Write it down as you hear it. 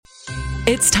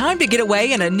It's time to get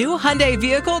away in a new Hyundai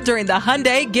vehicle during the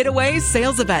Hyundai Getaway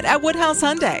Sales Event at Woodhouse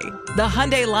Hyundai. The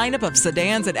Hyundai lineup of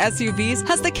sedans and SUVs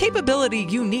has the capability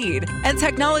you need and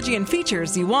technology and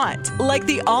features you want, like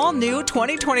the all-new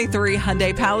 2023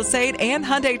 Hyundai Palisade and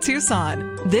Hyundai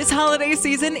Tucson. This holiday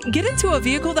season, get into a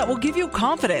vehicle that will give you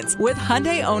confidence with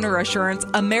Hyundai Owner Assurance,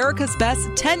 America's best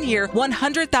 10-year,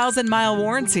 100,000-mile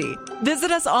warranty.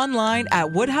 Visit us online at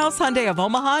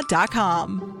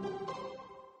WoodhouseHyundaiofOmaha.com.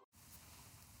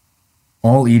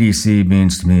 All EDC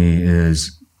means to me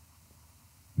is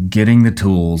getting the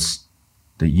tools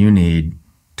that you need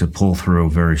to pull through a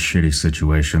very shitty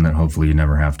situation that hopefully you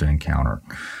never have to encounter.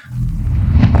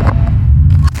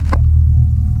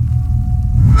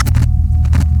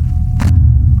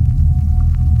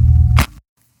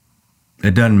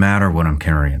 It doesn't matter what I'm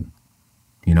carrying.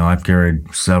 You know, I've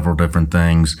carried several different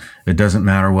things. It doesn't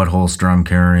matter what holster I'm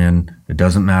carrying. It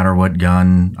doesn't matter what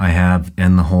gun I have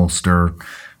in the holster.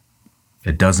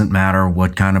 It doesn't matter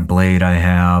what kind of blade I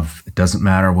have. It doesn't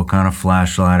matter what kind of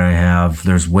flashlight I have.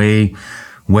 There's way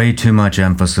too much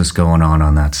emphasis going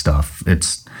on that stuff.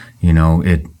 It's, you know,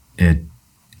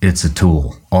 it's a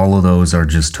tool. All of those are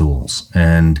just tools.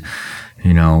 And,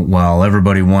 you know, while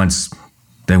everybody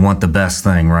they want the best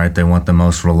thing, right? They want the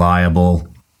most reliable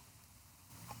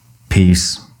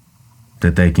piece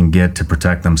that they can get to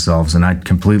protect themselves. And I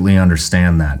completely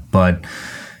understand that. But,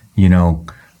 you know,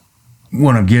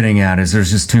 what I'm getting at is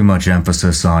there's just too much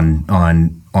emphasis on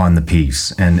the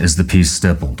piece. And is the piece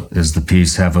stippled? Does the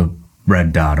piece have a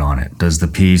red dot on it? Does the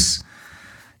piece,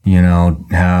 you know,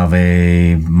 have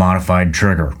a modified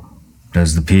trigger?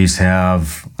 Does the piece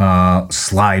have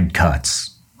slide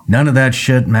cuts? None of that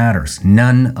shit matters.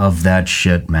 None of that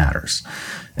shit matters.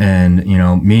 And, you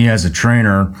know, me as a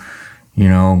trainer, you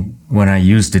know, when I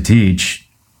used to teach,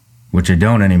 which I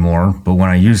don't anymore, but when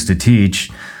I used to teach,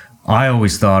 I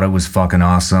always thought it was fucking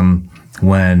awesome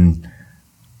when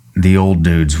the old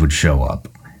dudes would show up.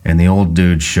 And the old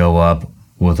dudes show up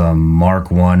with a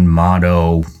Mark I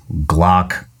Motto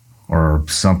Glock or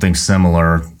something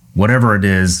similar, whatever it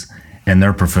is, and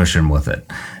they're proficient with it.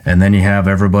 And then you have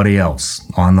everybody else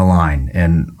on the line,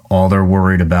 and all they're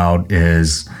worried about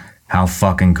is how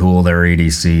fucking cool their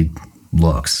EDC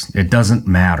looks. It doesn't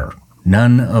matter.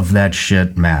 None of that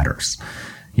shit matters.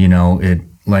 You know,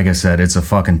 like I said, it's a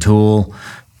fucking tool.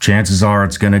 Chances are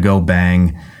it's going to go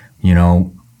bang. You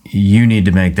know, you need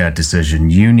to make that decision.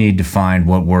 You need to find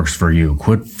what works for you.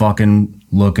 Quit fucking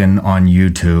looking on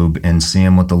YouTube and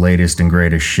seeing what the latest and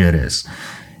greatest shit is.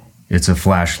 It's a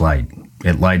flashlight.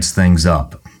 It lights things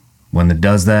up. When it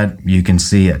does that, you can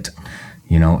see it.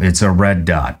 You know, it's a red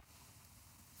dot.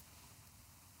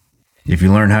 If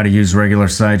you learn how to use regular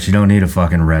sights, you don't need a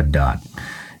fucking red dot.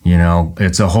 You know,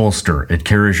 it's a holster. It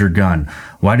carries your gun.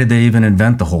 Why did they even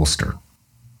invent the holster?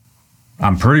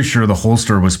 I'm pretty sure the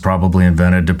holster was probably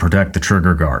invented to protect the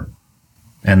trigger guard.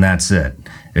 And that's it.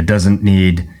 It doesn't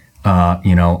need,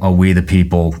 you know, a We the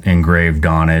People engraved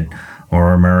on it,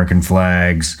 or American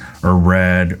flags, or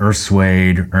red, or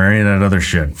suede, or any of that other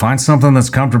shit. Find something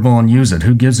that's comfortable and use it.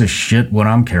 Who gives a shit what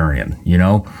I'm carrying, you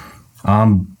know?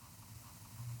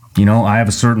 You know, I have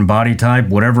a certain body type.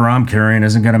 Whatever I'm carrying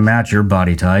isn't going to match your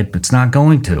body type. It's not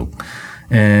going to.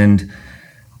 And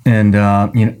you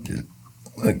know,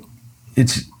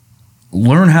 it's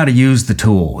learn how to use the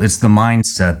tool. It's the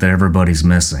mindset that everybody's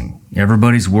missing.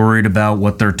 Everybody's worried about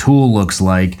what their tool looks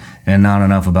like and not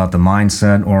enough about the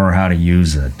mindset or how to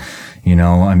use it. You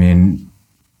know, I mean,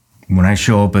 when I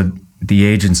show up at the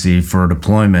agency for a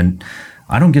deployment,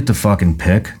 I don't get to fucking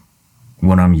pick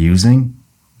what I'm using.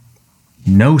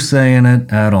 No say in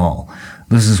it at all.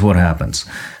 This is what happens.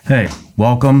 Hey,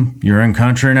 welcome. You're in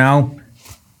country now.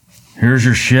 Here's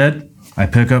your shit. I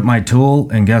pick up my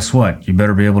tool, and guess what? You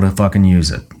better be able to fucking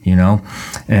use it, you know?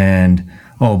 And,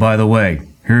 oh, by the way,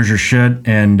 here's your shit.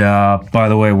 And, by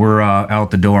the way, we're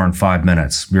out the door in 5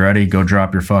 minutes. You ready? Go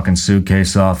drop your fucking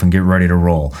suitcase off and get ready to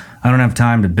roll. I don't have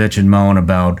time to bitch and moan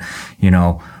about, you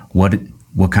know, what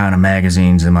kind of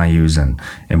magazines am I using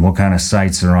and what kind of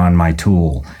sights are on my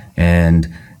tool. And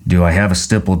do I have a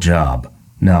stipple job?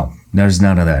 No, there's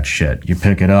none of that shit. You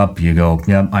pick it up, you go,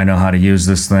 yep, I know how to use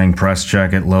this thing, press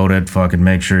check it, load it, fucking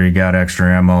make sure you got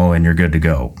extra ammo, and you're good to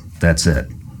go. That's it.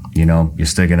 You know, you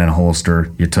stick it in a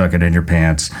holster, you tuck it in your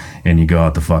pants, and you go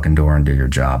out the fucking door and do your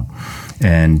job.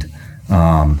 And,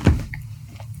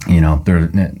 you know,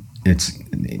 it's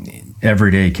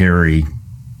everyday carry.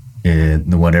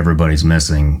 What everybody's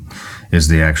missing is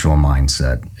the actual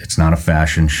mindset. It's not a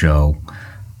fashion show.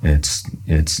 It's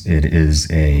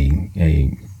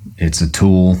a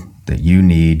tool that you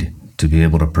need to be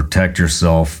able to protect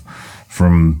yourself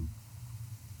from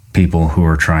people who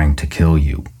are trying to kill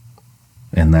you.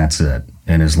 And that's it.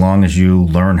 And as long as you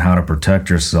learn how to protect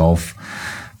yourself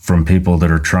from people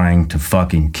that are trying to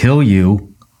fucking kill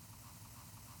you,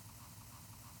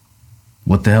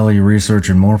 what the hell are you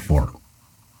researching more for?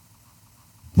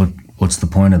 What's the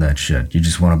point of that shit? You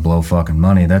just want to blow fucking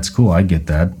money. That's cool. I get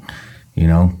that. You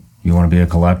know, you want to be a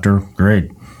collector?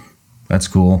 Great. That's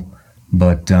cool.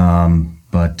 But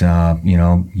you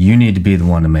know, you need to be the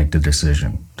one to make the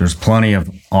decision. There's plenty of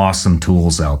awesome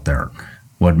tools out there.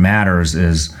 What matters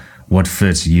is what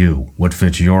fits you, what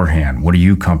fits your hand. What are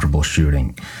you comfortable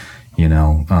shooting? You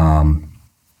know,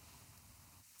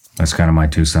 that's kind of my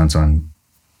 2 cents on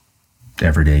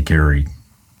everyday carry.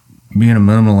 Being a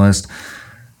minimalist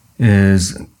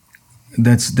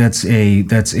that's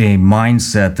a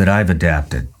mindset that I've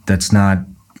adapted. That's not,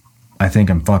 I think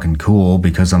I'm fucking cool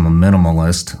because I'm a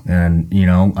minimalist, and you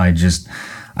know, I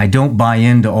don't buy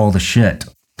into all the shit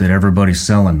that everybody's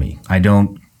selling me. I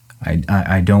don't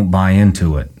buy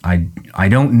into it. I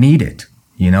don't need it,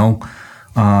 you know.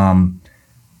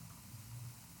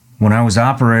 When I was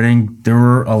operating, there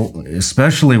were,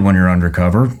 especially when you're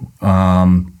undercover,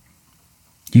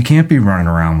 you can't be running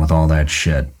around with all that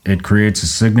shit. It creates a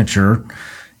signature,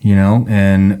 you know,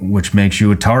 and which makes you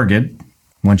a target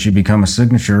once you become a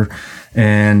signature.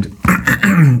 And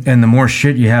and the more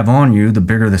shit you have on you, the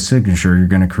bigger the signature you're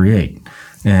going to create.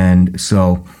 And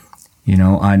so, you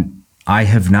know, I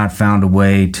have not found a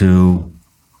way to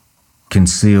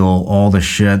conceal all the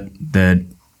shit that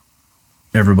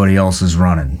everybody else is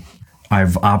running.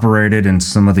 I've operated in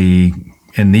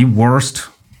the worst,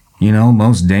 you know,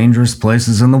 most dangerous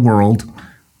places in the world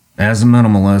as a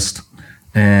minimalist,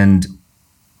 and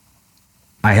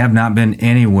I have not been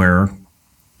anywhere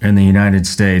in the United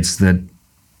States that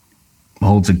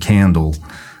holds a candle,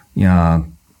 not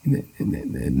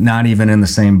even in the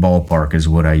same ballpark as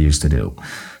what I used to do.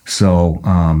 So,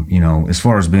 you know, as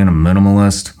far as being a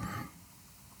minimalist,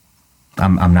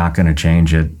 I'm not going to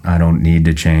change it. I don't need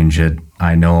to change it.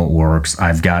 I know it works.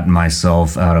 I've gotten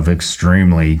myself out of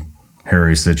extremely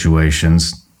hairy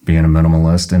situations being a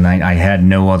minimalist, and I had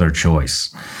no other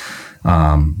choice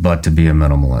but to be a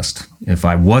minimalist. If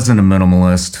I wasn't a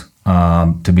minimalist,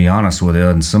 to be honest with you,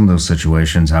 in some of those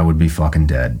situations, I would be fucking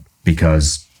dead,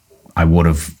 because I would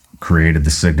have created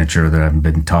the signature that I've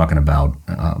been talking about,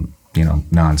 you know,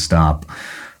 nonstop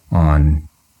on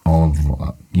all of,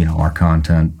 you know, our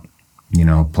content, you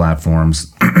know,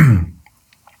 platforms,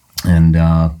 and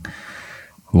it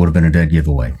would have been a dead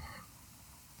giveaway.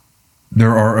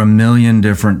 There are a million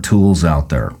different tools out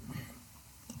there.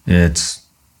 It's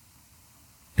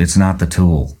not the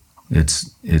tool.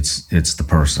 It's the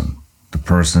person. The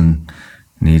person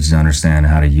needs to understand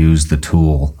how to use the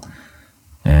tool.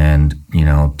 And, you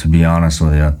know, to be honest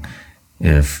with you,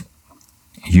 if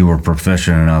you were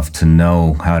proficient enough to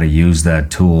know how to use that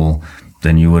tool,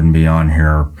 then you wouldn't be on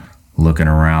here looking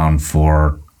around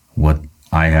for what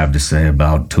I have to say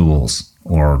about tools,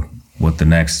 or what the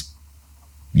next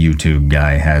YouTube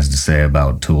guy has to say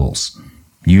about tools.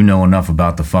 You know enough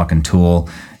about the fucking tool.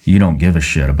 You don't give a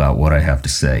shit about what I have to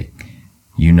say.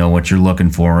 You know what you're looking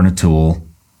for in a tool.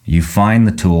 You find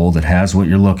the tool that has what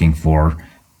you're looking for.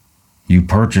 You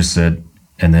purchase it,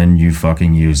 and then you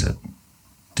fucking use it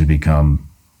to become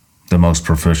the most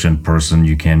proficient person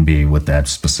you can be with that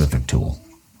specific tool.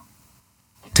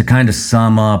 To kind of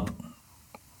sum up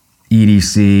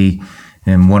EDC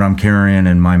and what I'm carrying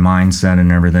and my mindset and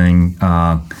everything,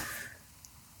 all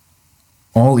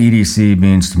EDC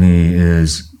means to me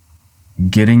is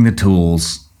getting the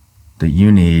tools that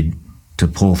you need to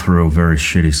pull through a very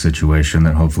shitty situation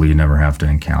that hopefully you never have to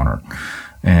encounter.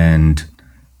 And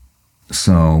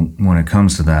so when it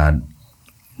comes to that,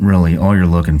 really all you're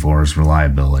looking for is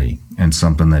reliability and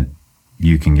something that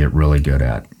you can get really good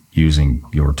at using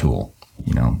your tool.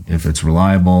 You know, if it's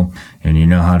reliable and you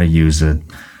know how to use it,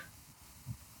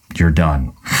 you're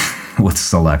done with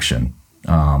selection.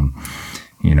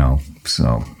 You know,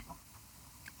 so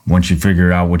once you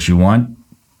figure out what you want,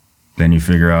 then you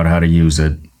figure out how to use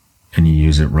it, and you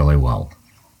use it really well.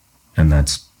 And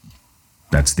that's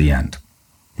the end.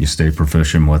 You stay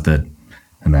proficient with it,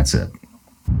 and that's it.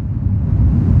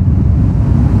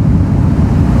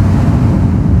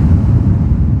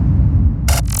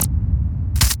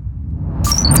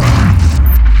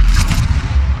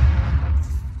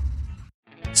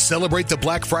 Celebrate the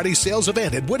Black Friday sales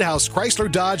event at Woodhouse Chrysler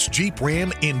Dodge Jeep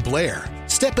Ram in Blair.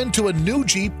 Step into a new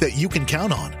Jeep that you can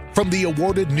count on. From the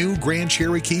awarded new Grand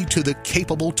Cherokee to the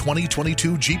capable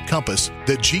 2022 Jeep Compass,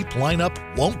 the Jeep lineup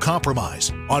won't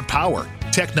compromise on power,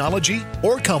 technology,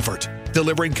 or comfort,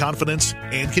 delivering confidence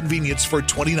and convenience for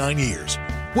 29 years.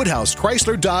 Woodhouse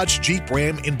Chrysler Dodge Jeep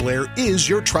Ram in Blair is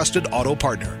your trusted auto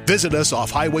partner. Visit us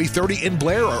off Highway 30 in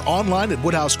Blair or online at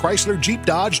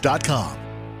WoodhouseChryslerJeepDodge.com.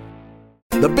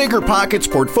 The Bigger Pockets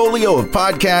portfolio of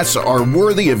podcasts are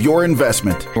worthy of your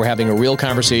investment. We're having a real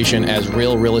conversation as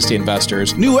real estate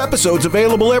investors. New episodes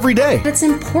available every day. It's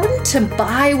important to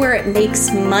buy where it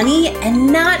makes money and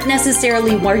not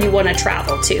necessarily where you want to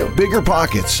travel to. Bigger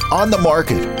Pockets, On the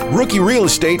Market, Rookie Real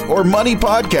Estate, or Money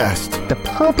Podcast. The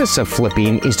purpose of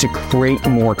flipping is to create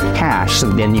more cash so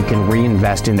then you can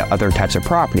reinvest into other types of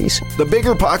properties. The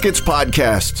Bigger Pockets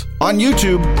Podcast on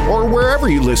YouTube or wherever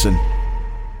you listen.